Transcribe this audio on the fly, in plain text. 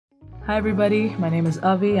Hi everybody, my name is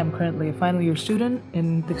Avi. I'm currently a final year student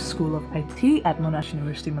in the School of IT at Monash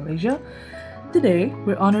University, Malaysia. Today,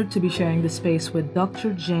 we're honored to be sharing this space with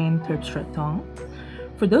Dr. Jane Terpstra-Tong.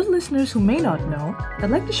 For those listeners who may not know, I'd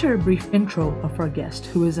like to share a brief intro of our guest,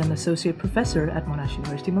 who is an associate professor at Monash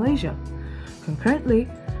University, Malaysia. Concurrently,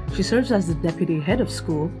 she serves as the deputy head of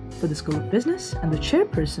school for the School of Business and the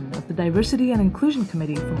chairperson of the Diversity and Inclusion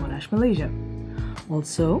Committee for Monash, Malaysia.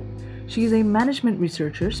 Also, she is a management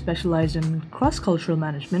researcher specialized in cross-cultural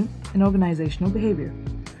management and organizational behavior.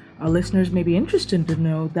 Our listeners may be interested to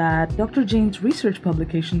know that Dr. Jane's research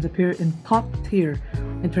publications appear in top-tier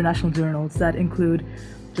international journals that include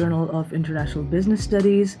Journal of International Business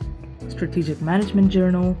Studies, Strategic Management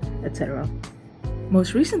Journal, etc.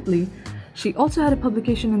 Most recently, she also had a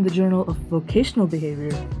publication in the Journal of Vocational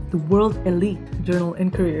Behavior, the World Elite Journal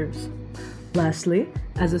in Careers. Lastly,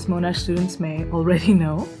 as us Monash students may already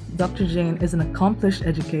know, Dr. Jane is an accomplished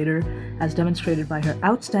educator, as demonstrated by her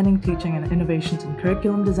outstanding teaching and innovations in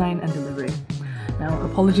curriculum design and delivery. Now,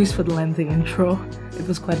 apologies for the lengthy intro. It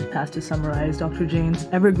was quite a task to summarize Dr. Jane's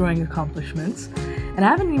ever-growing accomplishments, and I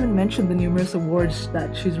haven't even mentioned the numerous awards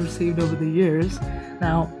that she's received over the years.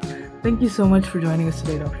 Now, thank you so much for joining us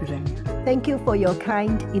today, Dr. Jane. Thank you for your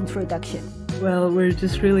kind introduction. Well, we're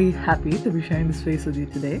just really happy to be sharing this space with you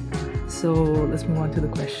today. So let's move on to the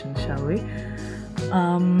questions, shall we?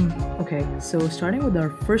 Okay, so starting with our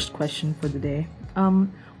first question for the day,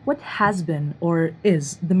 what has been or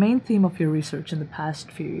is the main theme of your research in the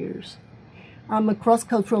past few years? I'm a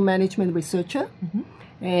cross-cultural management researcher,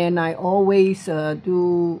 and I always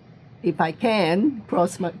do, if I can,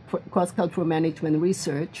 cross-cultural management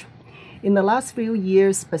research. In the last few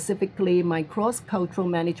years, specifically, my cross-cultural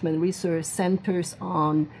management research centers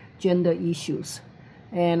on gender issues.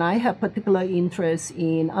 And I have particular interest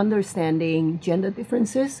in understanding gender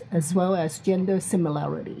differences as well as gender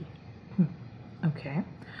similarity. Okay.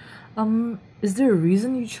 Is there a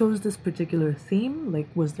reason you chose this particular theme? Like,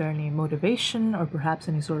 was there any motivation or perhaps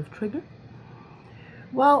any sort of trigger?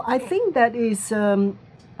 Well, I think that is,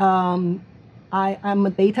 I'm a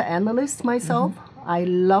data analyst myself. I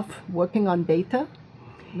love working on data.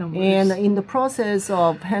 And in the process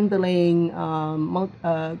of handling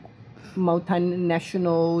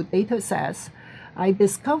multinational data sets, I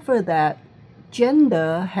discovered that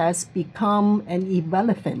gender has become an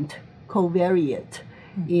irrelevant covariate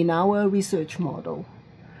in our research model.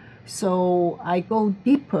 So I go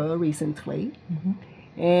deeper recently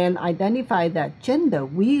and identify that gender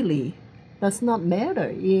really does not matter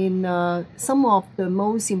in some of the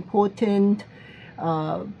most important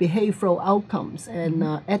behavioral outcomes and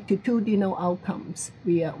attitudinal outcomes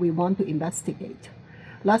we want to investigate.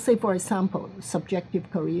 Let's say, for example,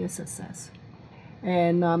 subjective career success.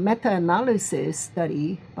 And meta-analysis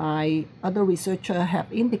study by other researchers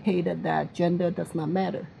have indicated that gender does not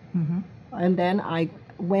matter. And then I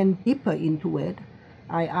went deeper into it.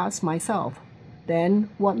 I asked myself,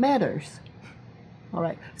 then what matters? All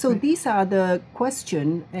right. So these are the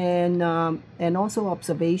question and also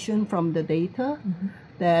observation from the data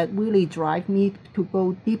that really drive me to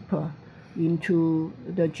go deeper into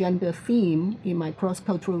the gender theme in my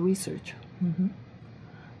cross-cultural research.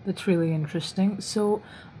 That's really interesting. So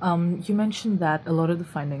you mentioned that a lot of the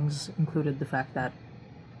findings included the fact that,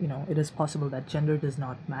 it is possible that gender does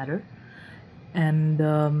not matter. And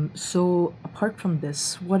so apart from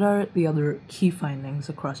this, what are the other key findings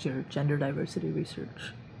across your gender diversity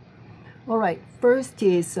research? All right. First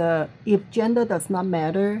is if gender does not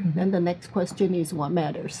matter, then the next question is what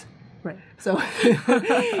matters. Right. So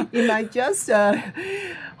in my just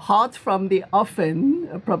hot from the oven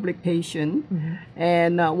publication,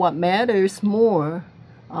 and what matters more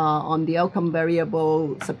on the outcome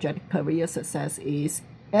variable subjective career success is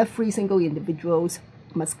every single individual's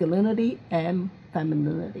masculinity and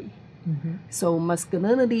femininity. So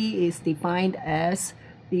masculinity is defined as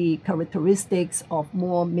the characteristics of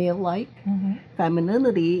more male-like.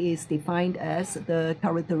 Femininity is defined as the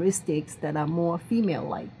characteristics that are more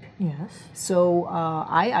female-like. Yes. So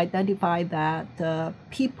I identify that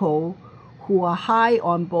people who are high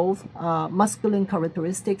on both masculine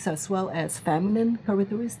characteristics as well as feminine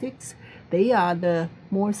characteristics, they are the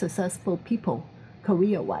more successful people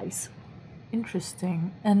career-wise.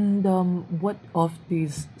 Interesting. And what of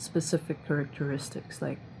these specific characteristics?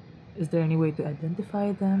 Like, is there any way to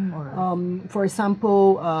identify them? Or for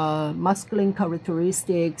example, masculine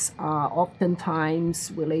characteristics are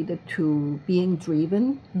oftentimes related to being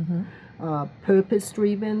driven,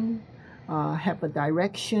 purpose-driven, have a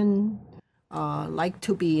direction, like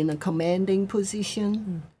to be in a commanding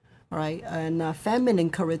position, right? And feminine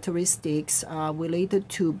characteristics are related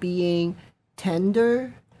to being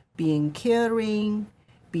tender, being caring,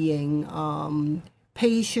 being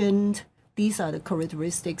patient. These are the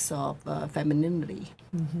characteristics of femininity.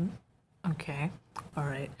 Okay, all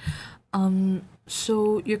right.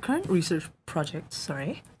 So your current research project,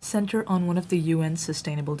 center on one of the UN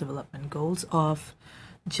Sustainable Development Goals of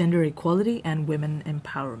gender equality and women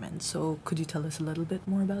empowerment. So could you tell us a little bit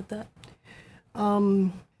more about that?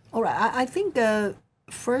 All right, I think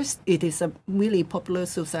first it is a really popular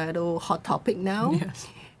societal hot topic now. Yes.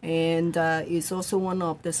 And it's also one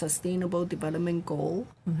of the Sustainable Development Goal.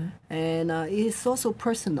 And it's also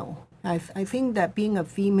personal. I think that being a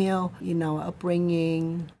female in our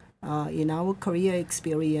upbringing, in our career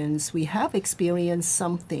experience, we have experienced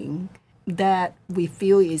something that we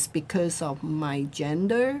feel is because of my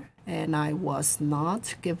gender, and I was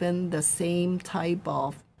not given the same type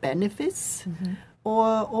of benefits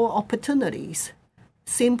or opportunities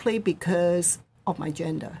simply because of my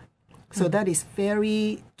gender. So that is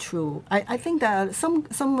very true. I think that some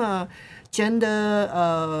gender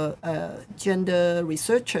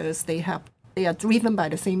researchers, they are driven by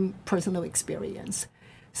the same personal experience.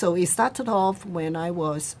 So it started off when I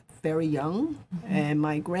was very young, and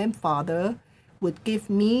my grandfather would give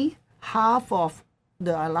me half of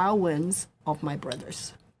the allowance of my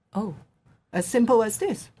brothers. Oh, as simple as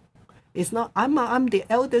this. It's not. I'm the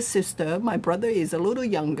eldest sister. My brother is a little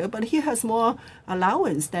younger, but he has more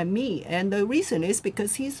allowance than me, and the reason is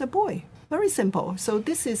because he's a boy. Very simple. So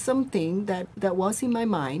this is something that was in my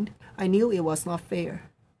mind. I knew it was not fair.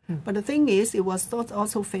 But the thing is, it was not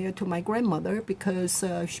also fair to my grandmother because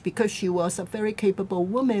she was a very capable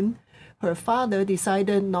woman. Her father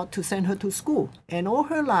decided not to send her to school, and all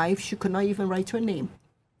her life she could not even write her name.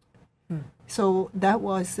 So that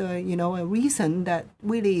was, a reason that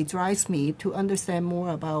really drives me to understand more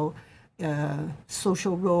about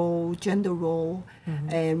social role, gender role,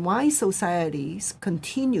 and why societies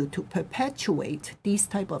continue to perpetuate these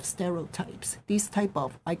type of stereotypes, these type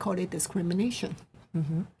of, I call it discrimination.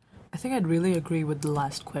 I think I'd really agree with the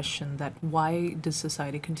last question, that why does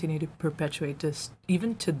society continue to perpetuate this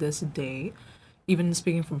even to this day? Even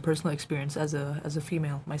speaking from personal experience as a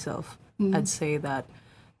female myself, I'd say that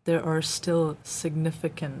there are still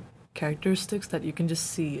significant characteristics that you can just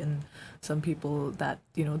see in some people that,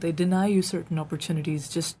 they deny you certain opportunities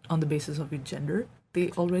just on the basis of your gender.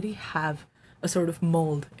 They already have a sort of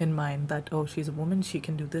mold in mind that, oh, she's a woman, she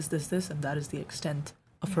can do this, this, this, and that is the extent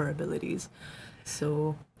of her abilities.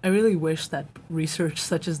 So I really wish that research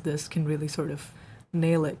such as this can really sort of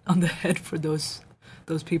nail it on the head for those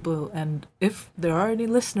people. And if there are any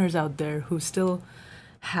listeners out there who still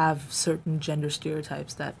have certain gender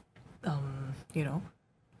stereotypes that,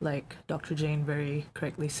 like Dr. Jane very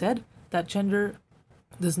correctly said, that gender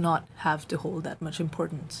does not have to hold that much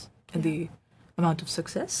importance in the amount of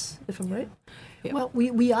success, if I'm right. Yeah. Well,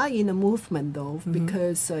 we are in a movement, though,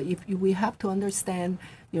 because if we have to understand,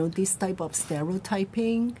 this type of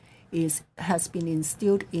stereotyping has been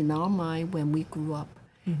instilled in our mind when we grew up,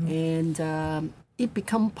 and it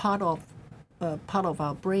become part of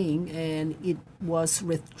our brain, and it was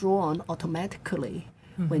withdrawn automatically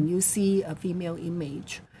when you see a female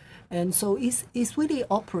image. And so it's really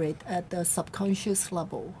operate at the subconscious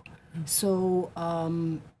level. So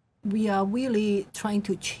we are really trying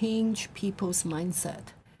to change people's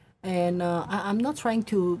mindset. And I'm not trying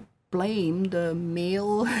to blame the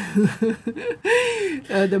male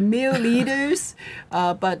leaders,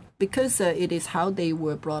 but because it is how they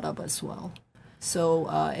were brought up as well. So,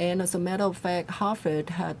 and as a matter of fact,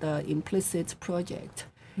 Harvard had an implicit project.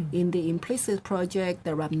 In the implicit project,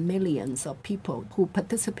 there are millions of people who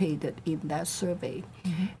participated in that survey,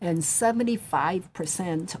 and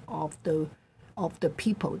 75% of the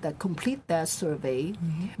people that complete that survey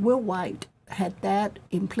worldwide had that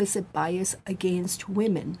implicit bias against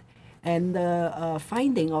women. And the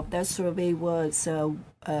finding of that survey was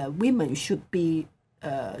women should be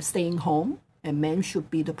staying home, and men should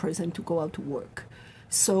be the person to go out to work.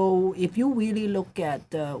 So if you really look at,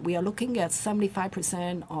 we are looking at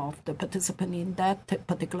 75% of the participants in that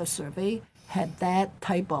particular survey had that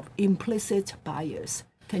type of implicit bias.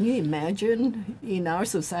 Can you imagine in our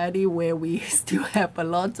society where we still have a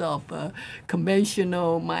lot of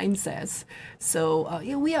conventional mindsets? So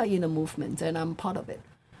we are in a movement, and I'm part of it.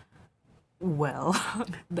 Well,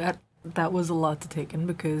 that was a lot to take in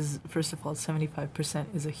because, first of all,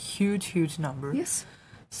 75% is a huge, huge number. Yes.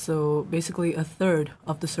 So basically a third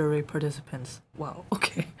of the survey participants. Wow,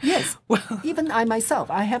 okay. Yes. Well, even I myself,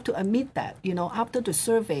 I have to admit that, after the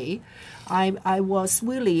survey, I was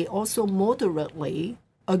really also moderately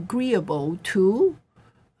agreeable to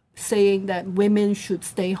saying that women should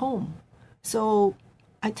stay home. So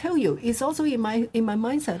I tell you, it's also in my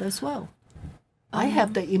mindset as well. I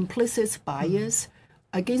have the implicit bias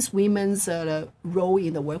against women's role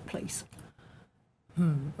in the workplace.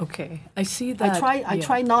 Okay, I see that. I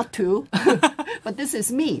try not to, but this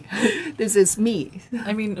is me. This is me.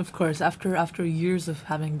 I mean, of course, after years of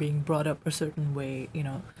having been brought up a certain way,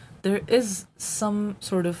 there is some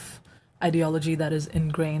sort of ideology that is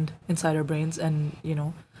ingrained inside our brains, and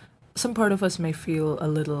some part of us may feel a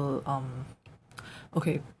little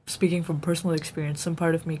okay, speaking from personal experience, some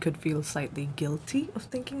part of me could feel slightly guilty of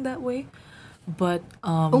thinking that way, but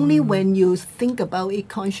only when you think about it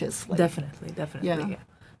consciously. Definitely, yeah.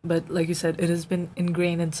 But like you said, it has been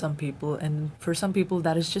ingrained in some people, and for some people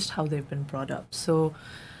that is just how they've been brought up. So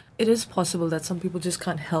it is possible that some people just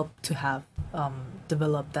can't help to have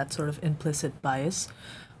developed that sort of implicit bias.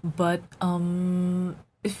 But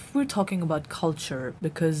if we're talking about culture,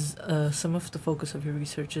 because some of the focus of your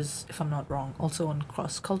research is, if I'm not wrong, also on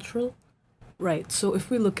cross-cultural, right? So if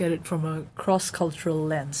we look at it from a cross-cultural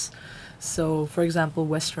lens, so for example,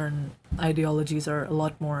 Western ideologies are a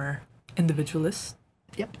lot more individualistic.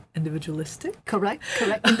 Yep. Individualistic? Correct.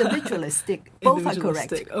 Individualistic. Both are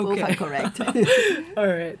correct. Okay. Both are correct. All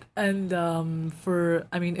right. And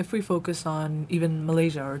if we focus on even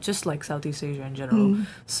Malaysia or just like Southeast Asia in general,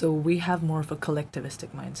 so we have more of a collectivistic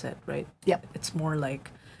mindset, right? Yep. It's more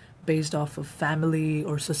like based off of family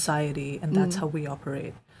or society, and that's how we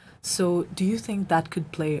operate. So do you think that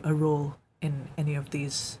could play a role in any of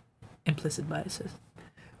these implicit biases?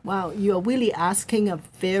 Wow, you're really asking a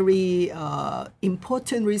very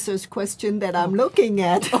important research question that I'm looking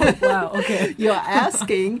at. Oh, wow, okay. You're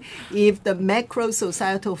asking if the macro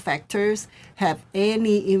societal factors have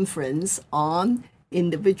any influence on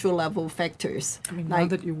individual level factors. I mean, now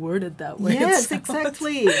that you worded that way. Yes,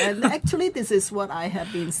 exactly. And actually, this is what I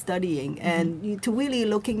have been studying. And to really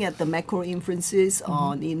looking at the macro influences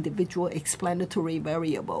on individual explanatory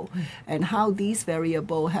variable and how these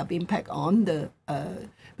variable have impact on the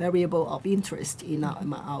variable of interest in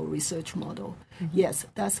our research model. Yes,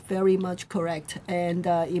 that's very much correct. And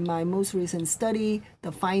in my most recent study,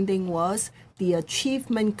 the finding was the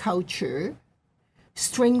achievement culture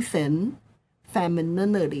strengthened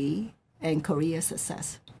femininity and career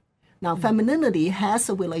success. Now, femininity has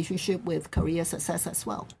a relationship with career success as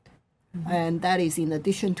well. And that is in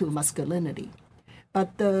addition to masculinity. But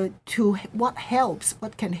what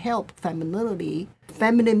can help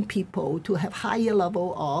feminine people to have higher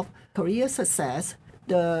level of career success,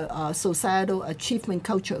 the societal achievement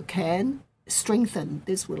culture can strengthen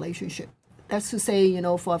this relationship. That's to say,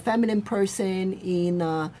 for a feminine person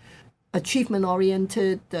in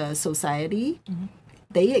achievement-oriented society,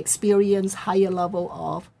 they experience higher level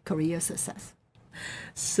of career success.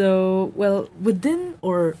 So, well, within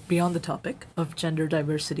or beyond the topic of gender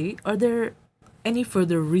diversity, are there any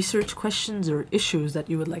further research questions or issues that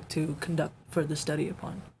you would like to conduct further study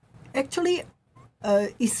upon? Actually,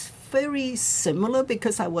 it's very similar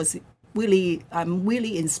because I'm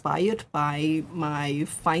really inspired by my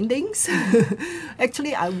findings.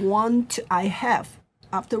 Actually,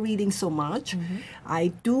 after reading so much, I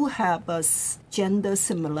do have a gender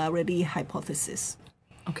similarity hypothesis.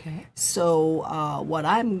 Okay. So what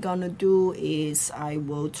I'm going to do is I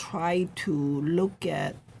will try to look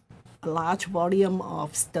at a large volume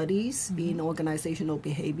of studies in organizational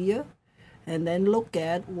behavior and then look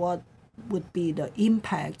at what would be the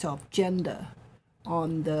impact of gender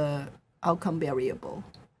on the outcome variable.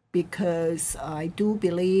 Because I do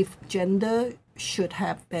believe gender should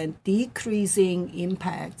have a decreasing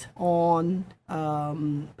impact on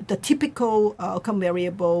the typical outcome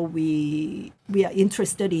variable we are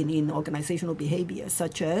interested in organizational behavior,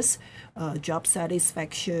 such as job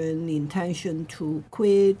satisfaction, intention to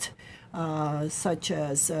quit, such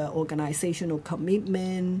as organizational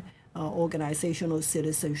commitment, organizational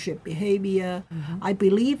citizenship behavior. I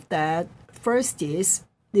believe that first is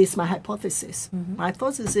my hypothesis. My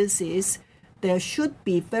hypothesis is there should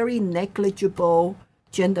be very negligible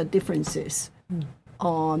gender differences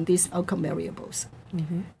on these outcome variables.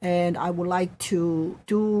 And I would like to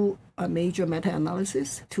do a major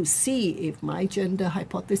meta-analysis to see if my gender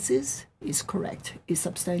hypothesis is correct, is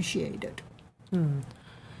substantiated.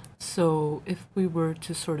 So if we were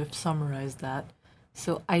to sort of summarize that,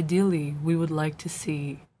 so ideally we would like to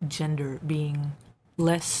see gender being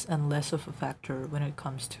less and less of a factor when it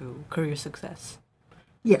comes to career success.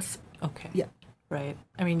 Yes. Okay. Yeah. Right.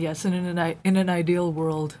 I mean, yes, in an ideal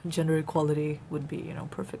world, gender equality would be,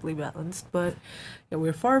 perfectly balanced, but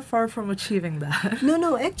we're far, far from achieving that.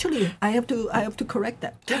 No, actually, I have to correct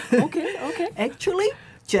that. Okay. Actually,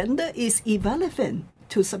 gender is irrelevant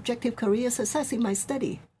to subjective career success in my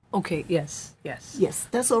study. Okay, yes, yes. Yes,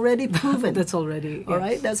 that's already proven. That's already, All yes.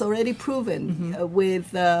 right, that's already proven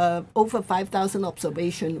with over 5,000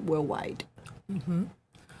 observations worldwide.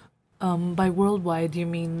 By worldwide, you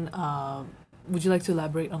mean, would you like to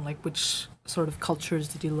elaborate on like which sort of cultures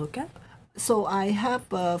did you look at? So I have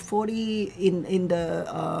 40 in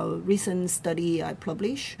the recent study I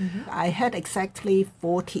published. I had exactly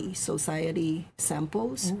 40 society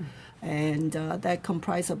samples, and that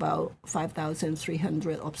comprised about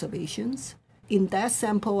 5,300 observations. In that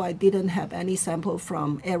sample, I didn't have any sample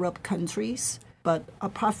from Arab countries, but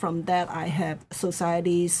apart from that, I have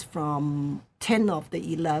societies from 10 of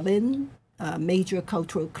the 11 major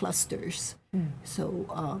cultural clusters.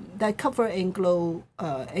 So that cover Anglo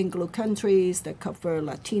countries, that cover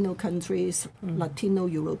Latino countries, Latino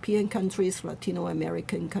European countries, Latino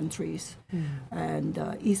American countries, and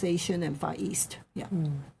East Asian and Far East. Yeah.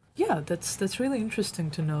 Yeah, that's really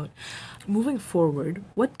interesting to note. Moving forward,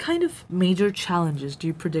 what kind of major challenges do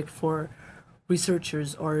you predict for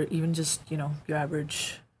researchers or even just, your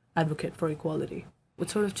average advocate for equality? What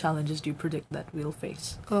sort of challenges do you predict that we'll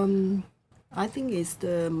face? I think it's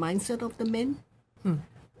the mindset of the men,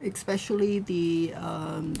 especially the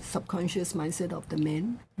subconscious mindset of the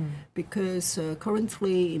men, because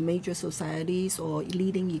currently in major societies or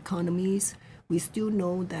leading economies, we still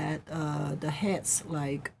know that the heads,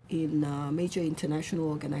 like in major international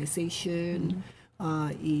organization,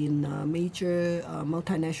 in major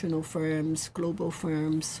multinational firms, global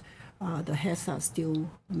firms, the heads are still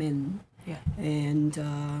men. Yeah. And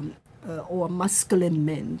or masculine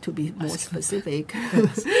men, to be more specific.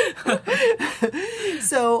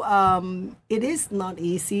 So it is not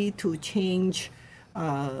easy to change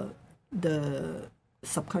the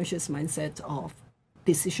subconscious mindset of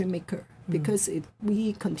decision maker, because if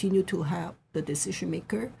we continue to have the decision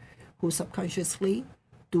maker who subconsciously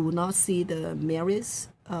do not see the merits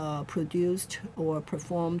produced or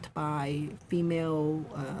performed by female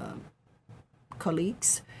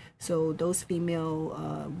colleagues, so those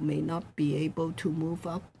female may not be able to move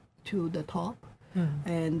up to the top.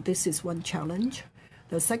 And this is one challenge.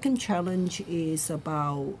 The second challenge is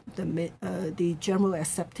about the general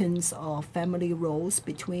acceptance of family roles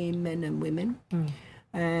between men and women.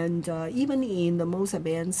 And even in the most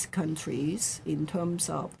advanced countries, in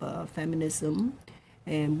terms of feminism,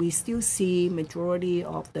 and we still see majority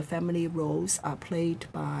of the family roles are played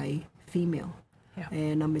by female. Yeah.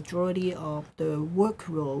 And a majority of the work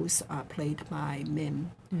roles are played by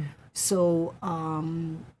men. So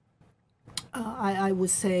I would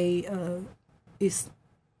say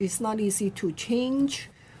it's not easy to change,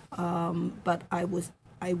 but I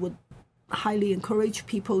would highly encourage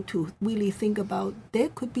people to really think about there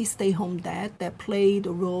could be stay-home dad that play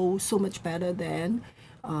the role so much better than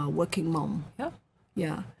working mom. Yeah.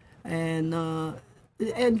 Yeah, and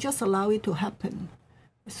just allow it to happen.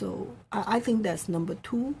 So I think that's number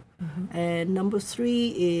two. And number three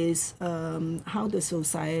is how the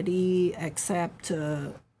society accept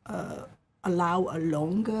allow a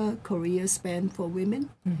longer career span for women.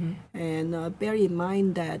 And bear in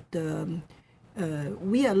mind that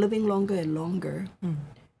we are living longer and longer.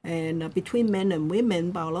 And between men and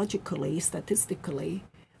women, biologically, statistically,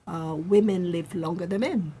 women live longer than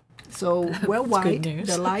men. So worldwide,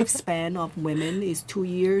 the lifespan of women is 2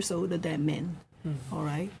 years older than men. All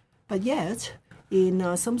right. But yet,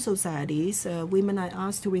 in some societies, women are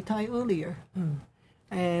asked to retire earlier.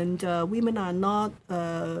 And women are not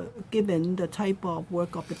given the type of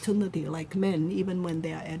work opportunity like men, even when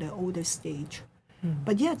they are at an older stage.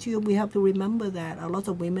 But yet, we have to remember that a lot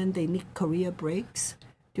of women, they need career breaks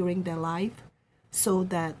during their life so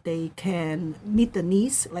that they can meet the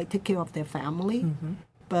needs, like take care of their family.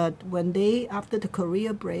 But when after the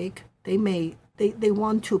career break, they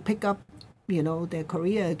want to pick up, their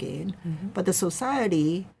career again. But the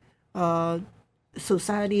society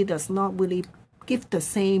does not really give the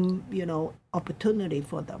same, opportunity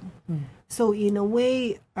for them. So in a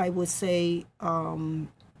way, I would say to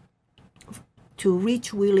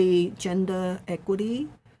reach really gender equity,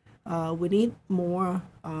 we need more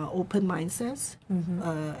open mindsets,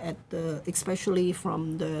 especially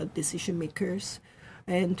from the decision makers,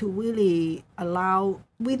 and to really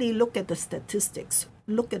look at the statistics,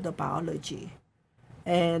 look at the biology,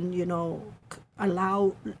 and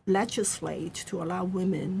legislate to allow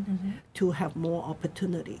women to have more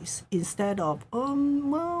opportunities instead of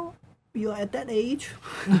you're at that age,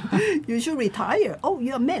 you should retire. Oh,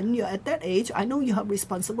 you're a man, you're at that age. I know you have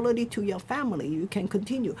responsibility to your family. You can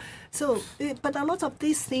continue. So, but a lot of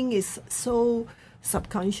this thing is so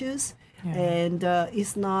subconscious, and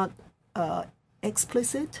it's not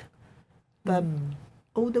explicit. But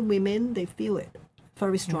older women, they feel it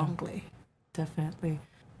very strongly. Definitely.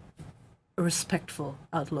 A respectful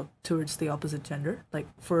outlook towards the opposite gender, like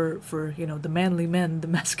for the manly men, the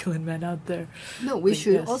masculine men out there. No, we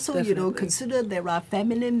should yes, also, definitely. consider there are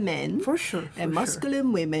feminine men For sure, and masculine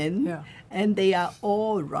women, Yeah. and they are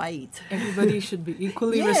all right. Everybody should be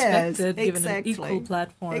equally Yes, respected, given an exactly. equal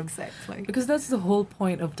platform. Exactly. Because that's the whole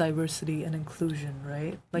point of diversity and inclusion,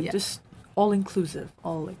 right? Like Yeah. just all inclusive,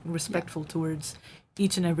 all like respectful towards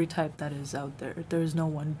each and every type that is out there. There is no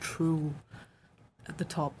one true at the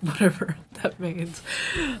top, whatever that means.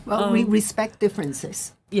 Well, we respect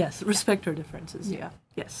differences. Yes, respect our differences. Yeah.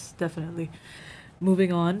 Yes, definitely.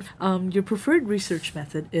 Moving on, your preferred research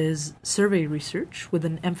method is survey research with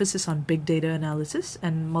an emphasis on big data analysis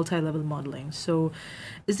and multi-level modeling. So,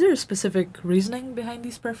 is there a specific reasoning behind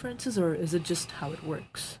these preferences, or is it just how it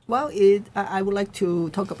works? Well, I would like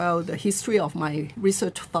to talk about the history of my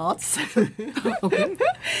research thoughts. Okay.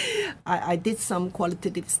 I did some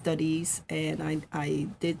qualitative studies, and I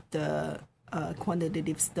did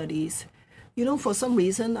quantitative studies. For some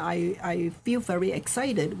reason, I feel very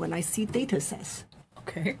excited when I see data sets.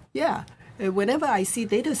 Okay. Yeah. Whenever I see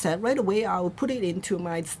data set, right away I'll put it into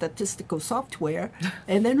my statistical software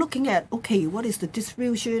and then looking at, okay, what is the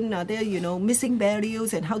distribution? Are there, missing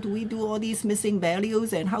values, and how do we do all these missing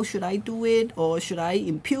values, and how should I do it, or should I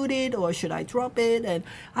impute it, or should I drop it? And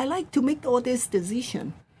I like to make all this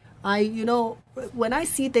decision. When I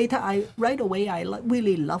see data, right away I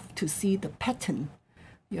really love to see the pattern,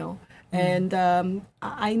 And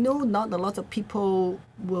I know not a lot of people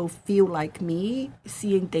will feel like me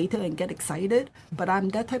seeing data and get excited, but I'm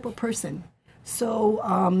that type of person. So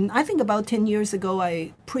I think about 10 years ago,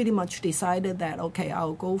 I pretty much decided that, okay,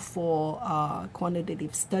 I'll go for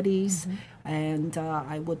quantitative studies, and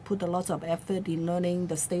I would put a lot of effort in learning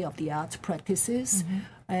the state-of-the-art practices.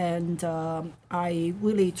 And I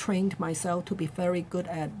really trained myself to be very good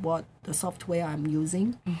at what the software I'm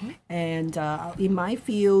using. And in my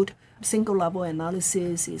field, single-level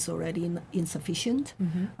analysis is already insufficient,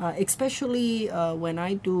 especially when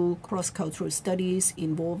I do cross-cultural studies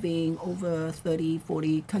involving over 30,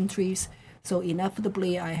 40 countries. So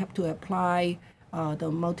inevitably, I have to apply the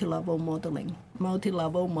multi-level modeling.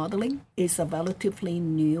 Multi-level modeling is a relatively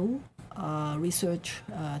new research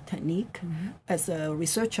technique. As a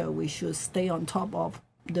researcher, we should stay on top of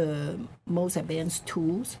the most advanced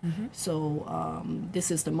tools. So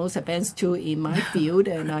this is the most advanced tool in my field,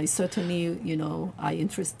 and I certainly, are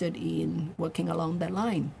interested in working along that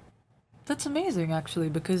line. That's amazing, actually,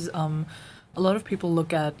 because a lot of people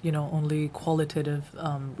look at, only qualitative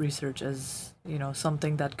research as,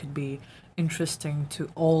 something that could be interesting to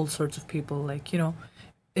all sorts of people. Like,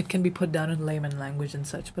 it can be put down in layman language and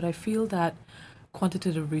such. But I feel that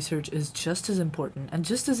quantitative research is just as important and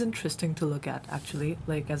just as interesting to look at, actually,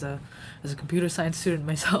 like as a computer science student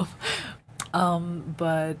myself.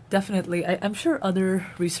 But definitely, I'm sure other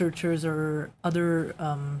researchers or other,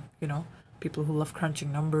 people who love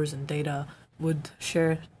crunching numbers and data would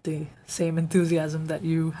share the same enthusiasm that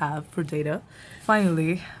you have for data.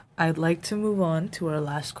 Finally, I'd like to move on to our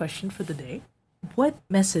last question for the day. What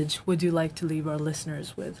message would you like to leave our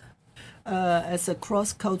listeners with? As a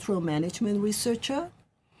cross-cultural management researcher,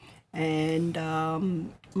 and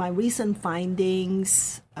my recent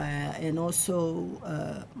findings and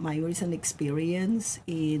also my recent experience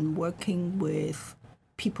in working with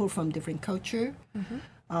people from different culture,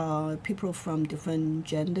 people from different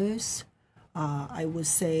genders, I would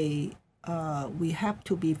say we have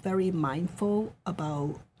to be very mindful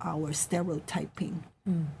about our stereotyping.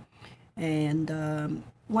 And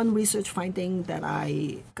one research finding that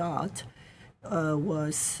I got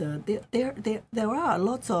was there are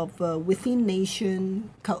lots of within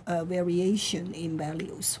nation variation in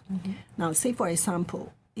values. Now, say for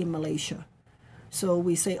example, in Malaysia. So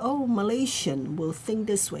we say, oh, Malaysian will think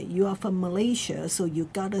this way. You are from Malaysia, so you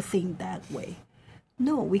gotta think that way.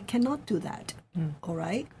 No, we cannot do that. All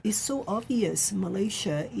right? It's so obvious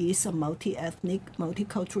Malaysia is a multi-ethnic,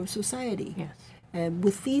 multicultural society. Yes. And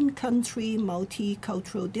within country,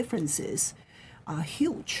 multicultural differences are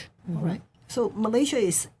huge. All right? So Malaysia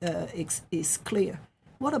is clear.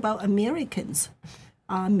 What about Americans?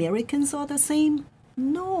 Are Americans all the same?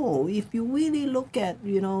 No. If you really look at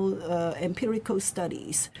empirical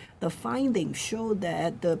studies, the findings show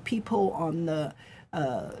that the people on the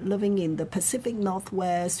living in the Pacific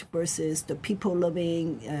Northwest versus the people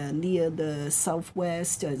living near the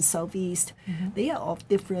Southwest and Southeast, they are of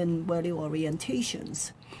different value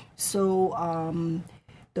orientations. So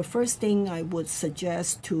the first thing I would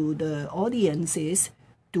suggest to the audience is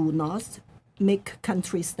do not make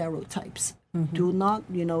country stereotypes. Do not,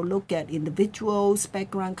 look at individuals'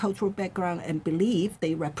 background, cultural background, and believe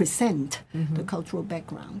they represent the cultural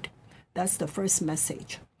background. That's the first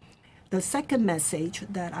message. The second message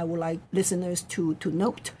that I would like listeners to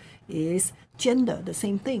note is gender, the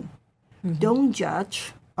same thing. Don't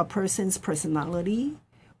judge a person's personality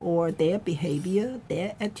or their behavior,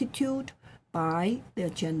 their attitude by their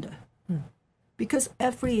gender. Because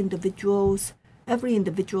every individual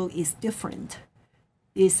is different.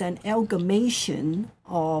 It's an amalgamation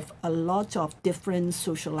of a lot of different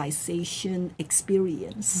socialization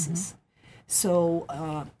experiences. So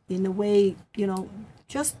in a way,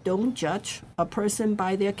 just don't judge a person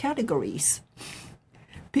by their categories.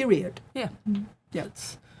 Period. Yeah. Yeah.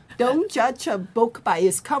 Don't judge a book by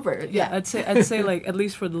its cover. Yeah, I'd say like, at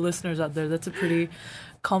least for the listeners out there, that's a pretty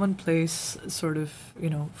commonplace sort of,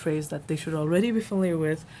 phrase that they should already be familiar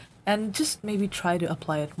with, and just maybe try to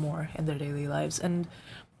apply it more in their daily lives. And,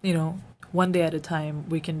 one day at a time,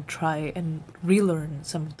 we can try and relearn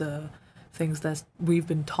some of the things that we've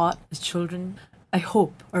been taught as children. I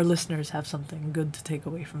hope our listeners have something good to take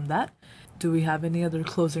away from that. Do we have any other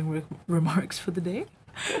closing remarks for the day?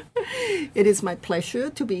 It is my pleasure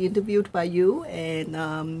to be interviewed by you,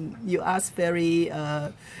 and you asked very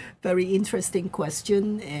interesting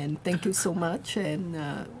question, and thank you so much, and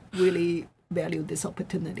really value this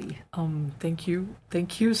opportunity. Thank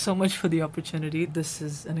you so much for the opportunity. This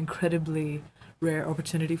is an incredibly rare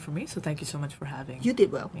opportunity for me, so thank you so much for having You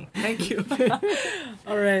did well. me. Thank you.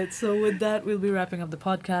 All right, so with that, we'll be wrapping up the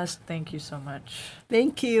podcast. Thank you so much.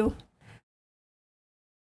 Thank you.